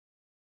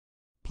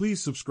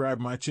Please subscribe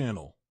my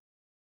channel.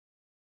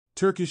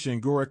 Turkish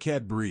Angora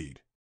cat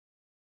breed.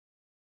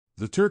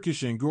 The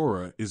Turkish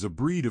Angora is a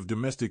breed of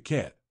domestic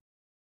cat.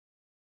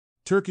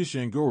 Turkish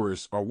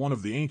Angoras are one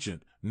of the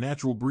ancient,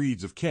 natural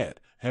breeds of cat,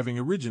 having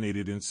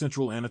originated in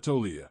central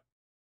Anatolia.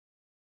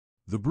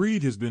 The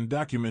breed has been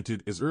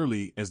documented as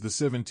early as the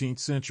 17th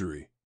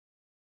century.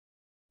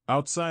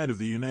 Outside of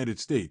the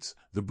United States,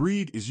 the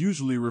breed is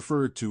usually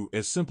referred to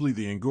as simply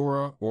the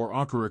Angora or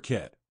Ankara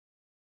cat.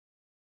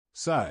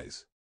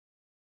 Size: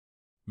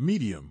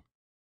 medium.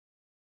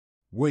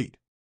 Weight: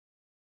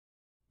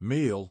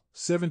 male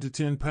 7 to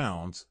 10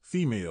 pounds,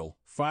 female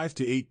 5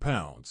 to 8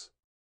 pounds.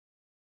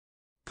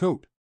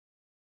 Coat: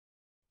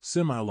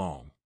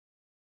 semi-long.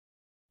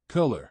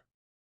 Color: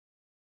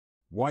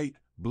 white,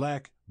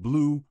 black,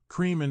 blue,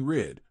 cream and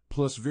red,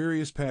 plus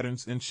various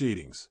patterns and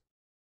shadings.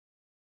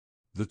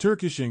 The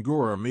Turkish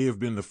Angora may have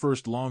been the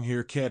first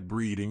long-hair cat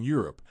breed in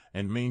Europe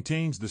and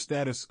maintains the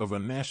status of a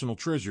national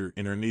treasure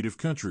in her native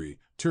country,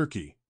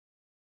 Turkey.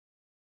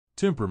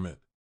 Temperament: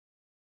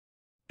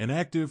 an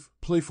active,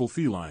 playful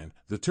feline,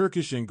 the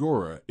Turkish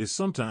Angora is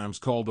sometimes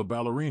called a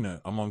ballerina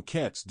among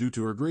cats due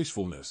to her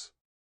gracefulness.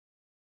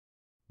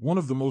 One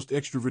of the most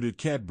extroverted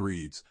cat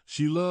breeds,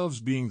 she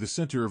loves being the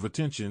center of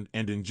attention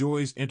and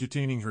enjoys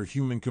entertaining her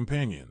human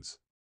companions.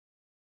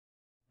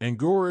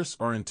 Angoras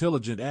are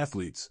intelligent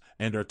athletes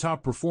and are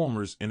top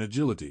performers in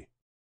agility.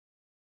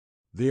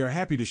 They are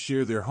happy to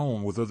share their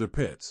home with other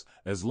pets,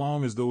 as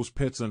long as those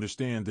pets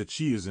understand that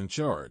she is in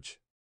charge.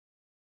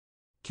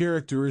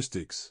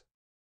 Characteristics: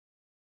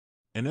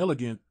 an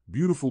elegant,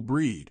 beautiful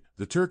breed,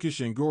 the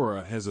Turkish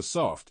Angora has a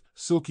soft,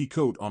 silky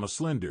coat on a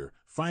slender,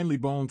 finely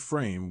boned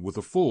frame with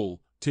a full,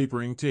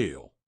 tapering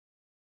tail.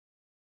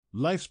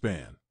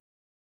 Lifespan: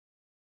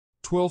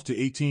 12 to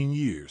 18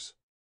 years.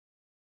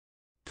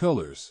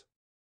 Colors: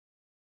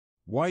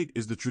 white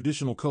is the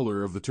traditional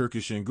color of the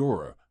Turkish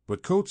Angora,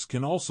 but coats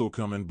can also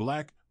come in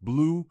black,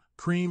 blue,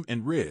 cream,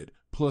 and red,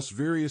 plus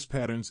various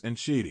patterns and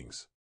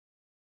shadings.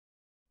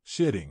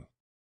 Shedding: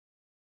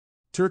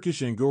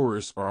 Turkish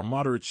Angoras are a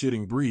moderate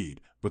shedding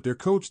breed, but their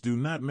coats do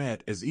not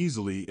mat as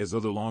easily as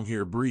other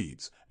long-hair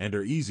breeds, and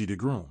are easy to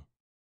groom.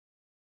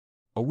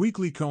 A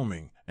weekly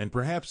combing, and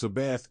perhaps a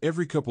bath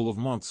every couple of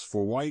months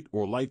for white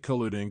or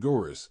light-colored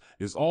Angoras,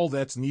 is all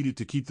that's needed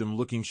to keep them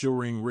looking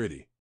showing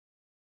ready.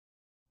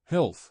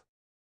 Health: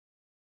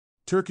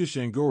 Turkish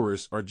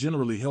Angoras are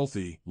generally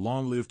healthy,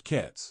 long-lived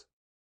cats.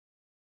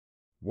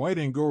 White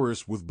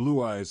Angoras with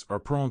blue eyes are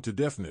prone to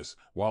deafness,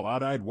 while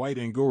odd-eyed white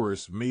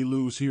Angoras may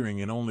lose hearing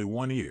in only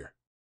one ear.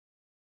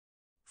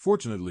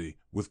 Fortunately,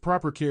 with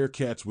proper care,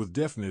 cats with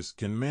deafness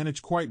can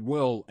manage quite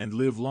well and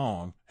live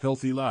long,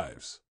 healthy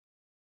lives.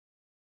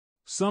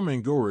 Some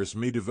Angoras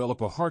may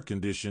develop a heart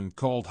condition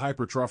called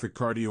hypertrophic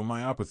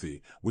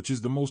cardiomyopathy, which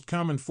is the most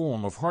common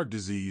form of heart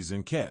disease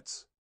in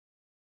cats.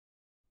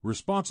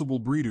 Responsible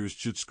breeders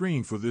should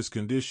screen for this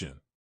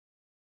condition.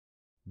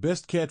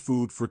 Best cat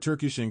food for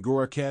Turkish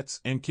Angora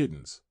cats and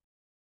kittens.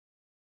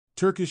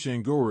 Turkish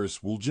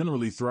Angoras will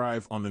generally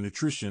thrive on the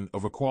nutrition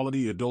of a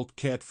quality adult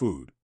cat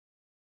food.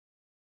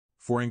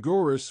 For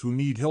Angoras who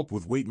need help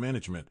with weight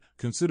management,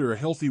 consider a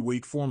healthy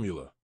weight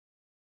formula.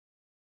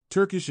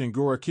 Turkish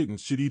Angora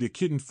kittens should eat a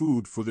kitten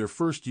food for their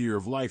first year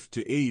of life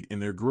to aid in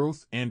their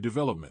growth and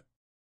development.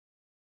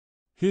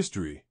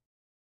 History: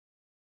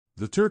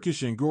 the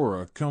Turkish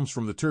Angora comes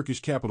from the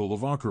Turkish capital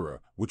of Ankara,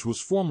 which was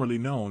formerly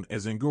known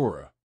as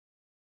Angora.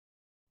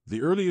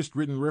 The earliest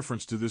written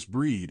reference to this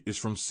breed is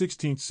from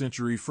 16th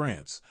century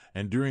France,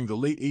 and during the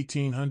late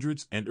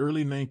 1800s and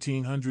early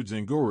 1900s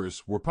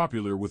Angoras were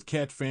popular with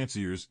cat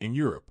fanciers in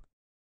Europe.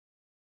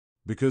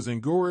 Because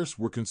Angoras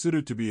were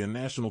considered to be a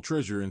national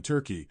treasure in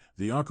Turkey,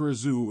 the Ankara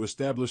Zoo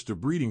established a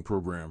breeding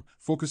program,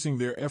 focusing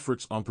their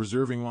efforts on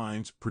preserving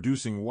lines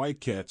producing white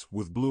cats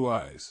with blue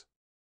eyes,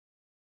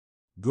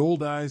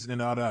 gold eyes,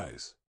 and odd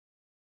eyes.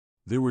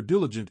 They were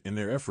diligent in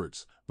their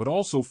efforts, but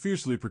also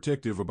fiercely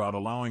protective about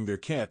allowing their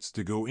cats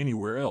to go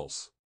anywhere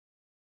else.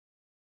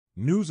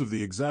 News of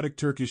the exotic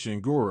Turkish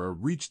Angora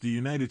reached the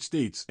United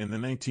States in the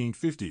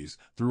 1950s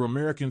through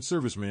American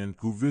servicemen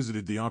who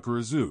visited the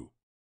Ankara Zoo.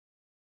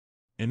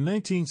 In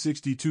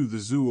 1962, the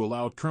zoo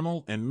allowed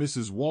Colonel and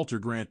Mrs. Walter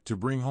Grant to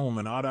bring home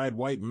an odd-eyed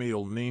white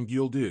male named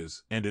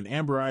Yildiz and an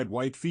amber-eyed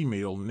white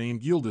female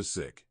named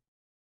Yıldızsek.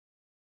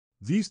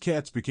 These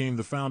cats became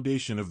the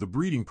foundation of the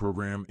breeding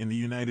program in the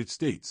United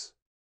States.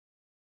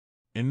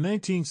 In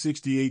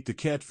 1968, the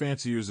Cat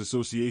Fanciers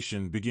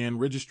Association began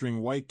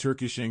registering white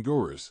Turkish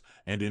Angoras,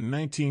 and in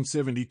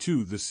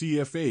 1972 the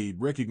CFA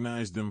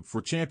recognized them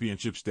for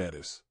championship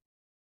status.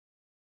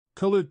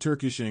 Colored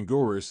Turkish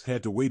Angoras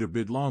had to wait a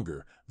bit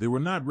longer. They were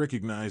not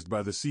recognized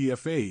by the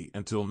CFA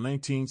until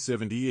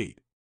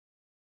 1978.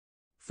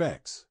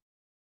 Facts: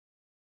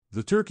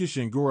 the Turkish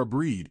Angora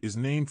breed is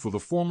named for the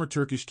former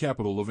Turkish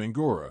capital of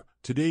Angora,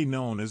 today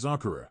known as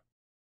Ankara.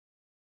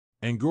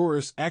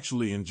 Angoras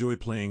actually enjoy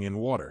playing in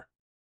water.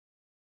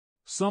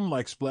 Some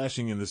like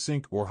splashing in the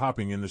sink or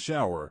hopping in the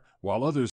shower, while others